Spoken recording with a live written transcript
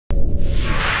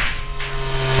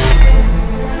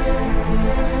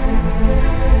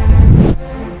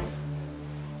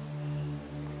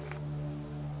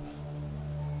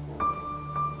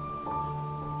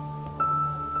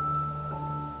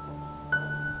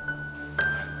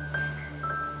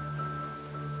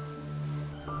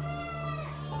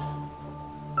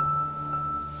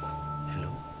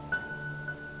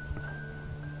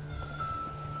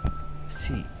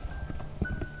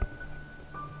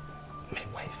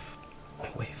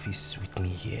office with me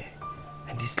here,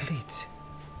 and it's late.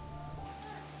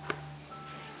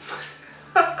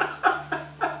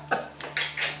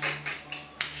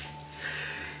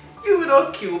 You will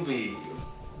not kill me.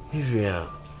 Miriam,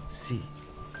 see,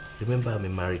 remember I'm a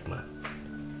married man,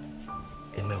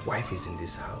 and my wife is in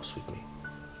this house with me.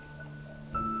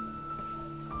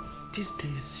 These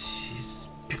days, she's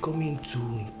becoming too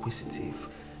inquisitive.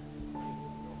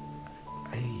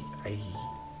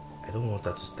 I don't want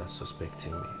her to start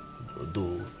suspecting me,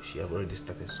 although she have already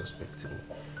started suspecting me.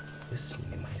 Let's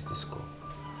minimize this call.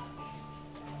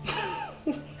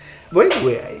 But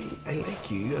anyway, I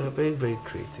like you. You are very, very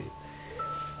creative.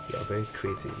 You are very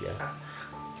creative, yeah.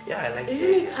 Yeah, I like you.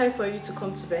 Isn't it time for you to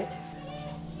come to bed?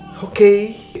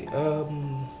 Okay.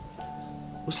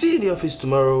 We'll see you in the office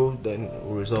tomorrow, then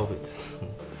we'll resolve it.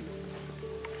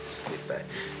 Sleep tight.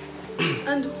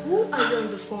 And who are you on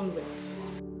the phone with?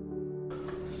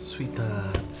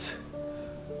 Sweetheart,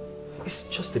 it's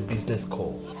just a business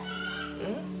call.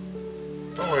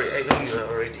 Hmm? Don't worry, I know you're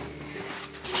already.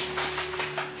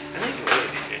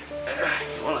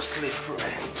 You want to sleep,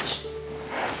 right?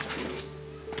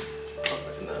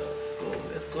 Alright, now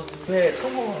let's go to bed.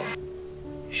 Come on.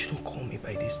 You shouldn't call me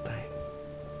by this time,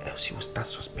 else you will start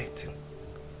suspecting.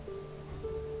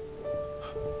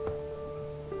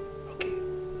 Okay.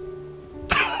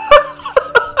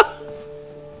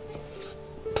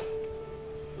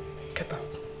 Get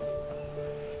out.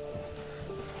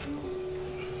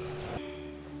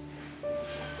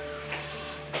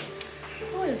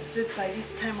 What is it by this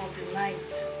time of the night?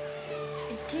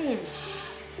 Again,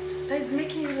 that is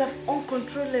making you laugh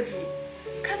uncontrollably.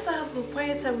 Can't I have some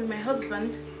quiet time with my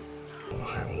husband?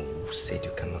 Who said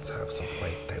you cannot have some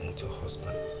quiet time with your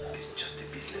husband? It's just a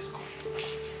business call.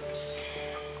 Let's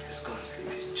go and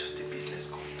sleep. It's just a business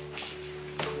call.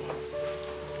 Come on.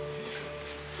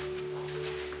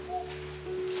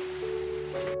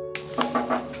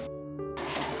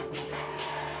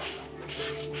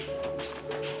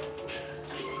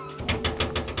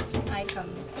 Hi,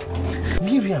 Carlos.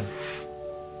 Miriam,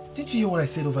 did you hear what I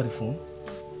said over the phone?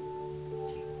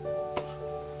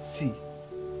 See,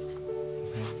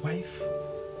 my wife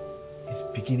is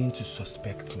beginning to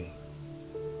suspect me.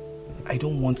 I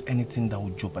don't want anything that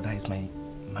would jeopardize my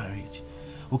marriage.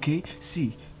 Okay?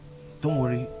 See, don't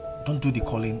worry. Don't do the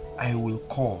calling. I will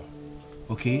call.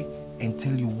 Okay? And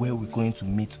tell you where we're going to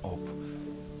meet up.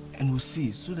 And we'll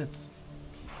see so that it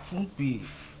won't be...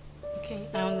 Okay,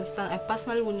 I understand. I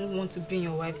personally wouldn't want to be in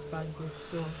your wife's bad group,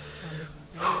 so I understand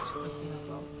what you're talking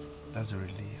about. That's a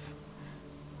relief.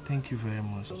 Thank you very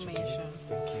much. Okay?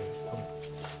 Thank you.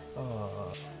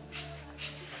 Oh.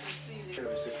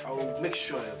 I'll make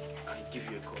sure I give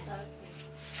you a call.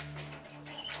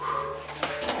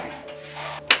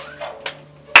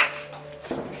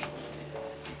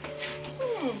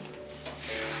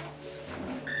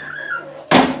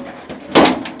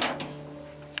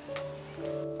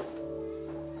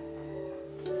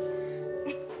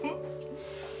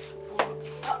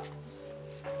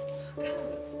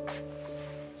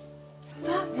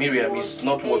 Miriam, it's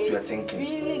not what you are thinking.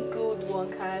 Really good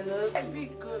one, Carlos.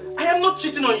 Really good. I am not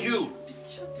cheating on you.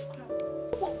 Shut the crap.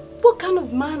 What kind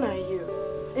of man are you?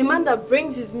 A man that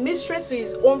brings his mistress to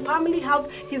his own family house,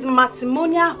 his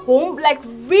matrimonial home? Like,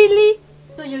 really?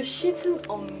 So you're cheating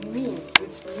on me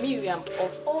with Miriam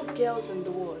of all girls in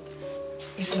the world?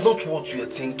 It's not what you are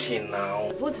thinking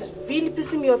now. What is really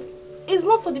pissing me off is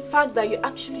not for the fact that you're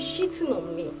actually cheating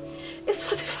on me. It's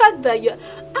for the fact that you're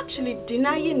actually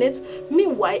denying it.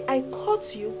 Meanwhile, I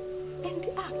caught you in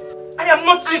the act. I am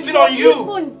not cheating on you.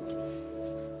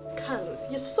 Carlos,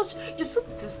 you're so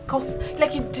disgusting.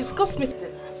 Like, you disgust me to the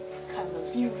last.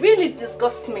 Carlos, you really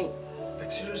disgust me.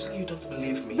 Like, seriously, you don't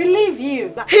believe me? Believe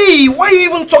you. Hey, why are you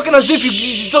even talking as if you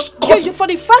just caught... For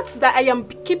the fact that I am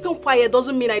keeping quiet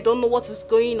doesn't mean I don't know what is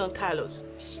going on, Carlos.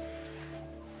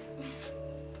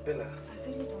 Bella, I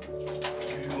really don't.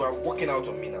 you are walking out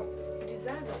on me now. You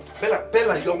deserve it.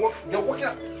 Bella, you're walking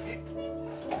out.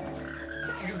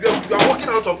 You are walking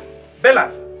out on...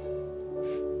 Bella,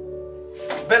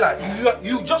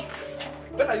 you just...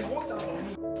 Bella, you walked out on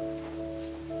me.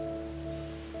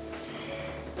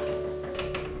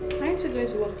 Aren't you going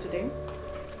to work today?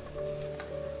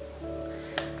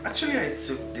 Actually, I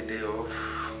took the day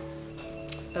off.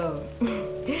 Oh,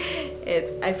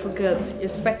 I forgot. You're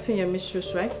expecting your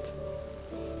mistress, right?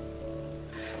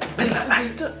 Bella,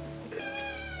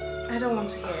 I don't want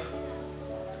to hear.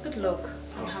 Good luck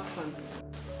and have fun.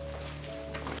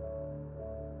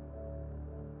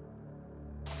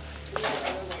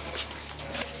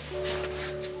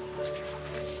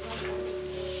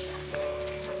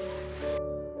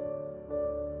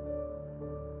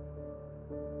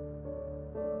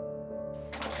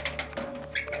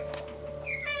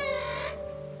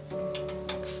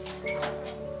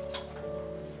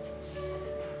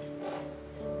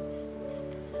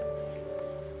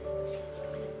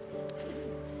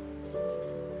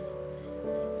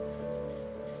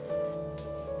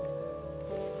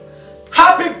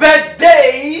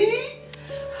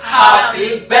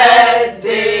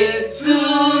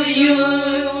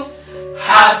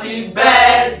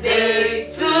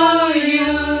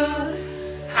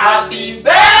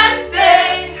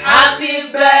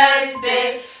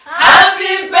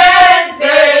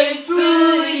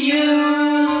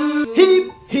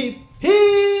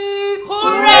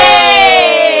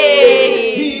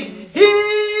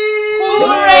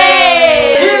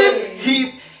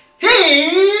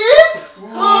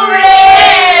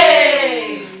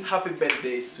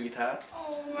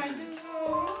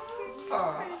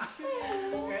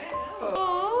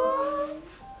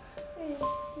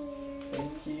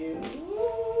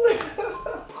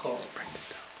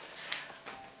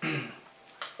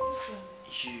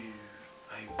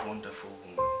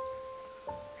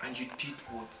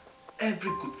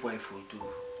 every good wife will do.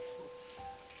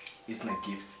 It's my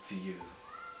gift to you.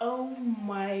 Oh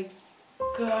my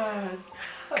God.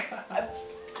 Are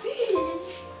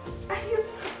you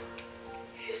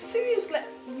serious? Like,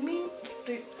 you mean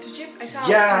the Jeep I saw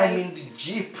outside? Yeah, I mean the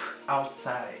Jeep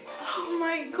outside. Oh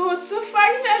my God, so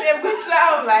finally I'm going to,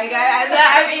 oh my God,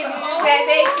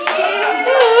 thank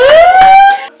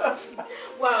you.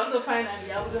 Wow, so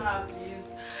finally I wouldn't have to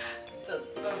use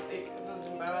those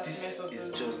embarrassments. This is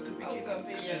just the beginning.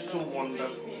 This is so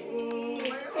wonderful.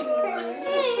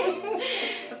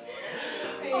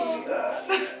 Oh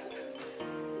God.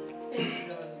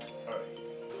 Alright.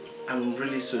 I'm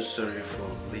really so sorry for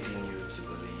leading you to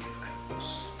believe I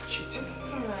was cheating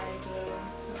on you.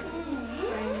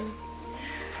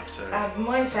 I'm sorry. I'm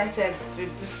more excited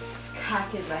with this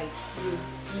khaki like you.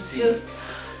 See? Just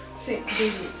see,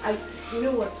 baby. You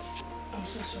know what? I'm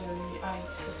so sorry. I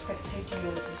suspected you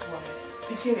of this one.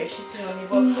 Thinking we're cheating on you,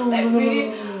 but No, like no, really,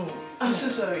 no. I'm so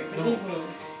sorry. Believe me.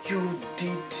 You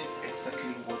did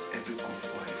exactly what every good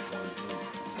wife will do.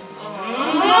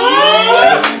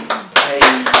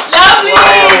 Lovely!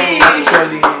 I'm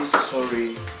actually sorry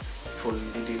for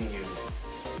leading you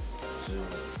to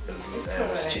believe that I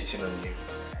was cheating on you.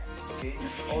 Okay?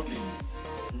 All the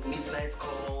midnight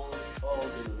calls, all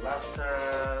the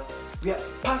laughter. We are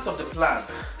part of the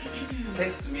plans.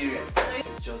 Thanks to Miriam. This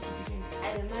is just the beginning. I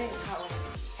don't know how.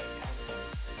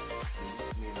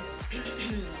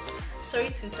 Sorry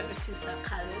to interrupt you, Sir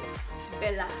Carlos.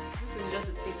 Bella, this is just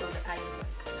the tip of the iceberg.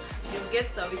 Your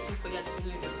guests are waiting for you at the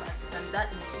living party, and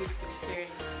that includes your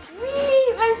parents.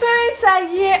 Really? My parents are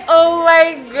here. Oh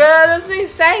my God, I'm so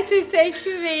excited. Thank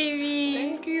you, baby.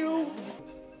 Thank you.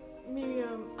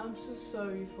 Miriam, I'm so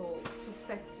sorry for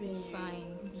suspecting It's you.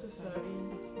 fine. I'm so It's sorry.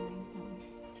 fine. It's fine.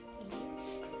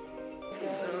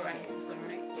 It's alright. It's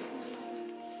alright.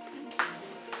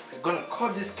 I'm gonna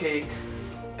cut this cake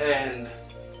and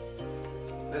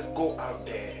let's go out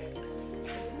there.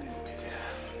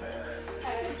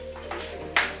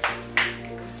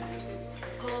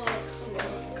 Come on.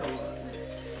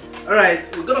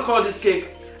 Alright, we're gonna call this cake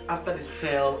after the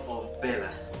spell of Bella.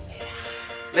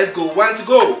 Let's go. 1 to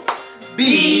go.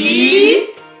 B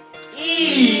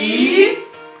E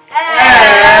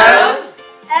L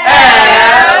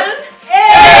L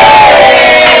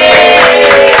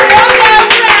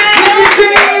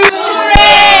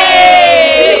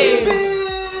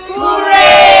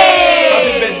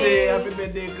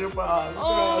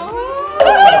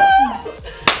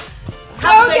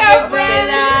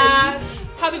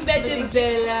Happy birthday,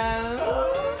 Bella.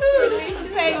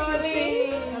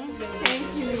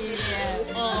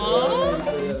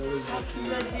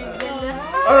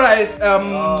 Alright,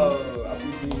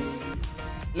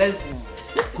 let's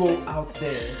go out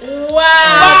there.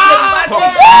 Wow!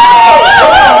 Come.